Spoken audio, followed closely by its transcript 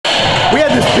we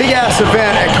had this big ass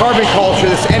event at Carbon Culture,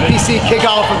 this NPC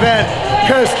kickoff event,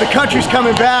 because the country's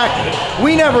coming back.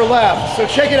 We never left, so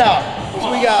check it out. So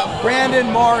we got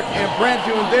Brandon, Marc, and Brent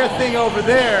doing their thing over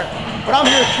there, but I'm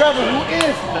here with Trevor, who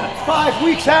is 5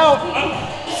 weeks out.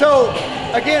 So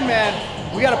again, man,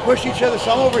 we got to push each other.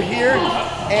 So I'm over here,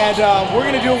 and we're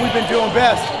gonna do what we've been doing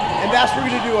best, and that's we're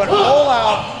gonna do an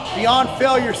all-out, beyond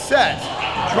failure set,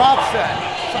 drop set.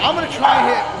 So I'm gonna try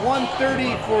and hit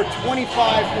 130 for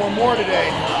 25 or more today.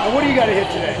 And what do you got to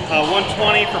hit today?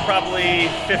 120 for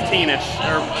probably 15-ish,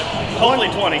 or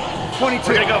hopefully 20. 22.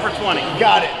 We're gonna go for 20.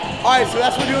 Got it. All right, so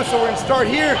that's what we're doing. So we're gonna start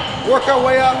here, work our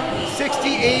way up, 60,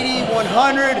 80,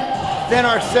 100, then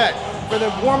our set. For the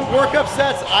warm workup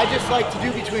sets, I just like to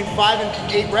do between 5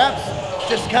 and 8 reps,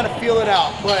 just to kind of feel it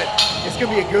out. But it's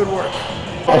gonna be a good work.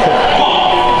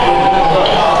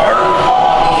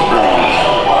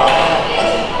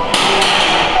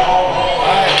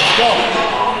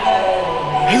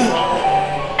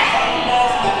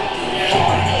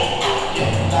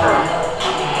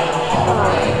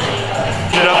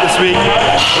 Week,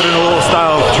 put in a little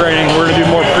style of training. We're going to do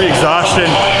more pre-exhaustion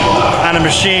on a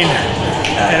machine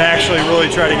and actually really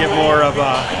try to get more of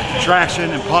a traction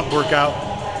and pump workout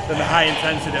than the high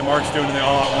intensity that Marc's doing in the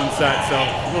all-out one set. So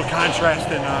a little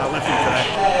contrast in lifting today.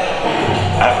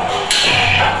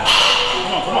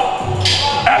 Come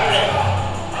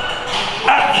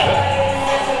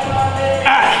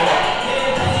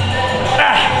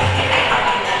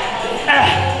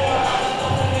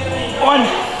on. One.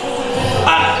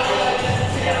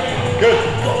 Good.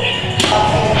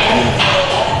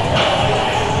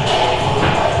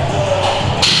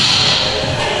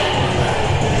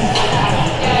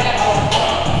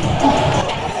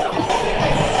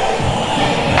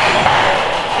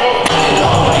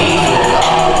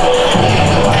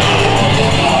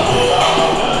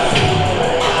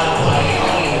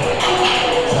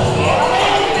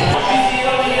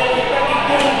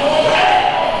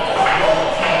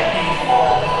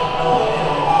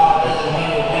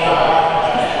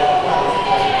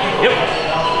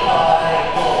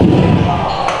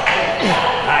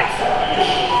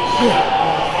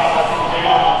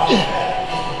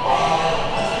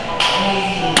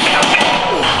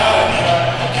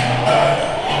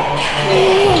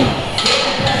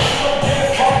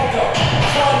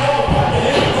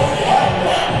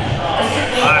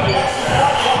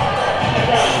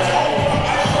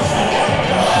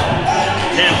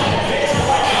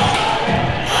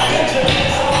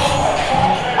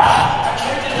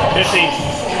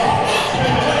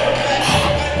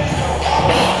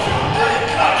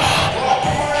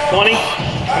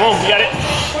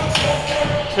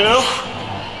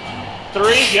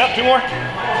 Yep, 2 more.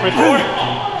 24.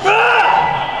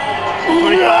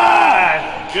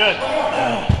 25. Good.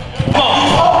 Come on.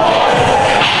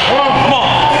 Come on.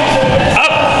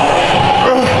 Up.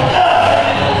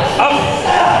 Up.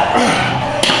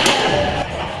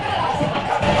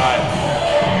 Alright.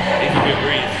 Take a good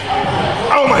breathe.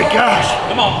 Oh my gosh.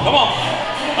 Come on. Come on.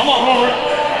 Come on.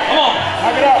 Come on.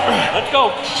 Knock it out. Let's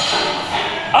go.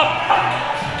 Up.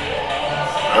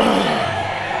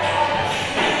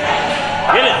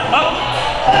 Get it, up.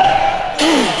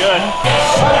 Good.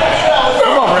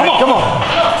 Come on, Randy, come on.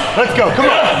 Let's go, come on.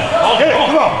 Get it,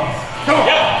 come on. Come on.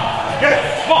 Yep. Get it.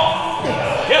 Come on.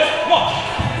 Yep, come on.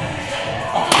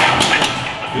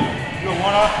 You go 1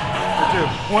 off or 2?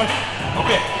 1.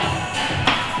 Okay.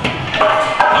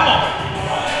 Come on.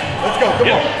 Let's go,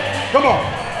 come on. Come on.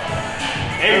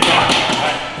 There you go.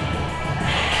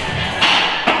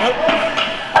 Right.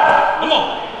 Come on.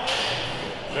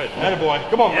 Good. Attaboy.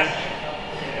 Come on, man.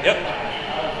 Yep.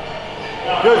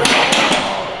 Good.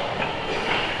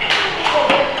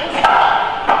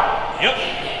 Yep.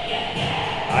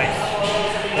 Nice.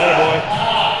 Attaboy.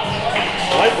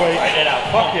 Lightweight. Write it out.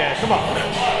 Fuck yeah, come on.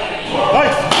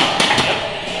 Nice.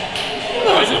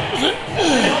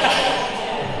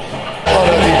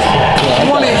 You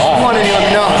want to let me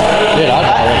know? Dude,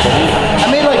 I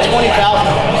made like 20,000.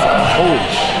 holy.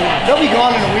 They'll be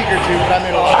gone in a week or 2, but I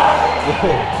made a lot.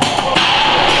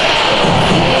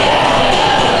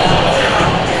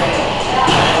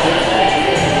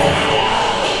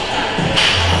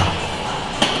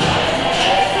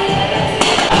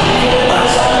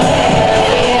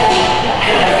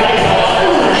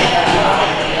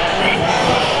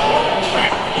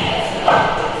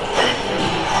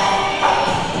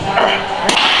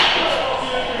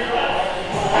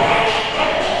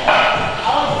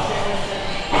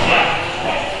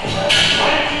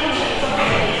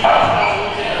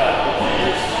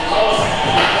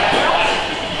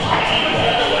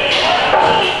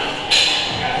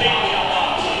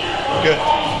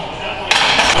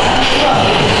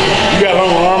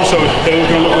 so it was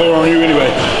gonna look lower on you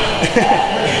anyway.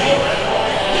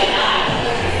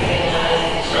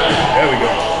 There we go.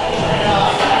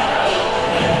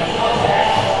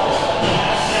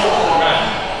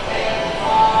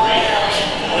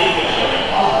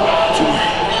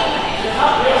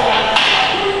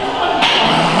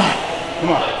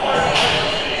 Come on.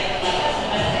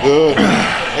 Good.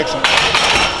 Excellent.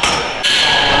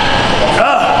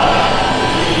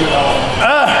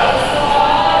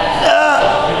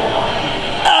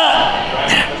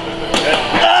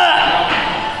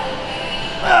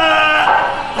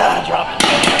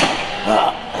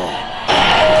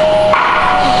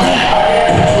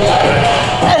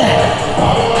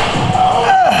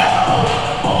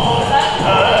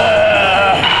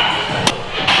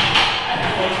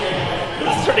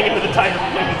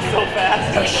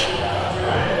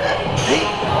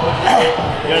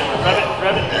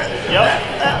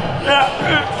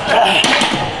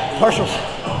 Partials.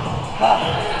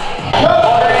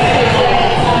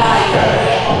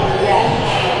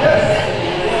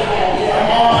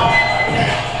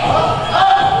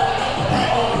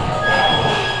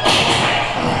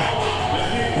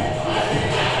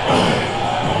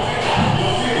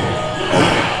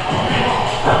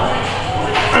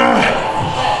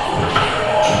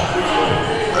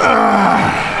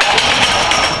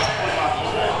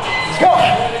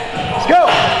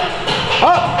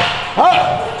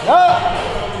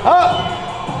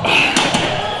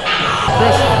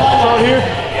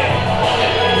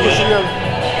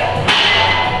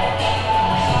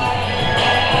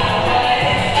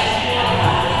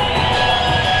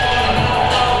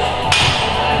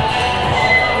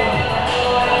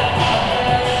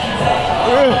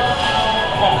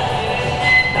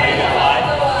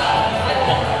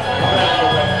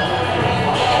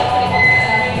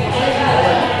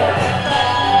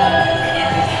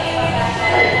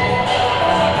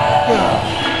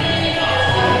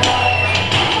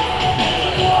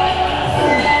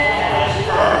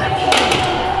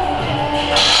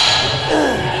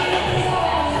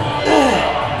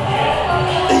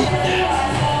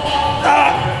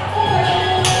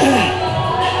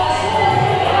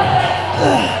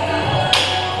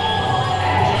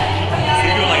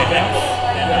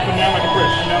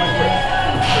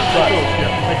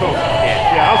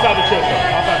 Outside the chest, though.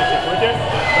 Outside the chest. Right there.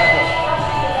 Back up.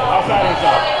 Outside,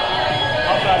 inside.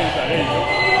 Outside, inside. There you go.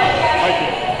 Right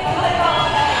there.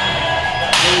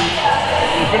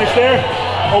 You finish there,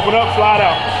 open up, slide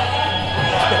out.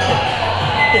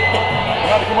 You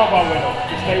have to come up all the way, though.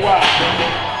 Just stay wide.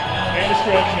 And the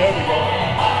stretch. There we go.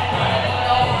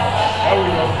 There we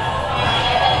go.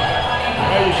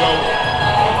 There you go.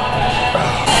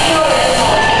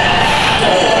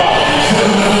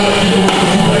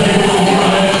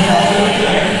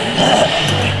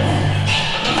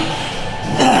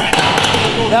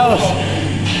 That was,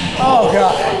 oh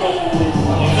God.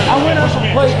 I went up some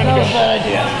plate and that was a bad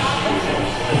idea.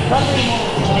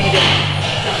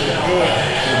 Good.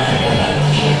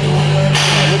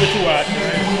 A little bit too wide.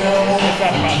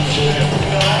 Inside the mouth.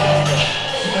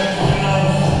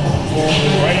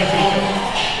 Right into the chest.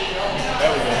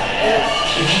 There we go.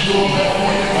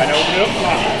 Right now, open it up.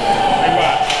 Stay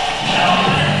wide.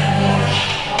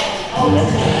 Come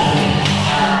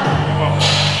on.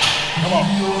 Come on.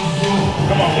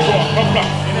 Come on, keep going. Come on.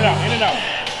 In and out, in and out.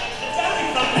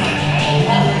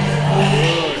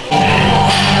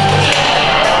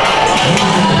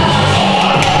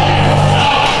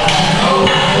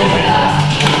 Good.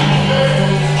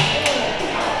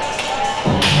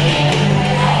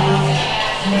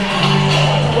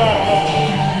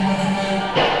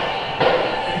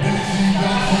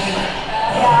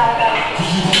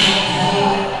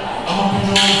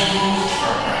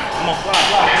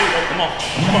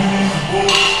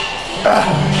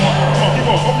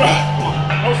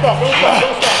 Don't stop.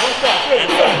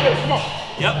 Finish. Come on.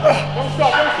 Yep. Don't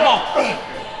stop.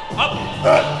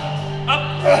 Up.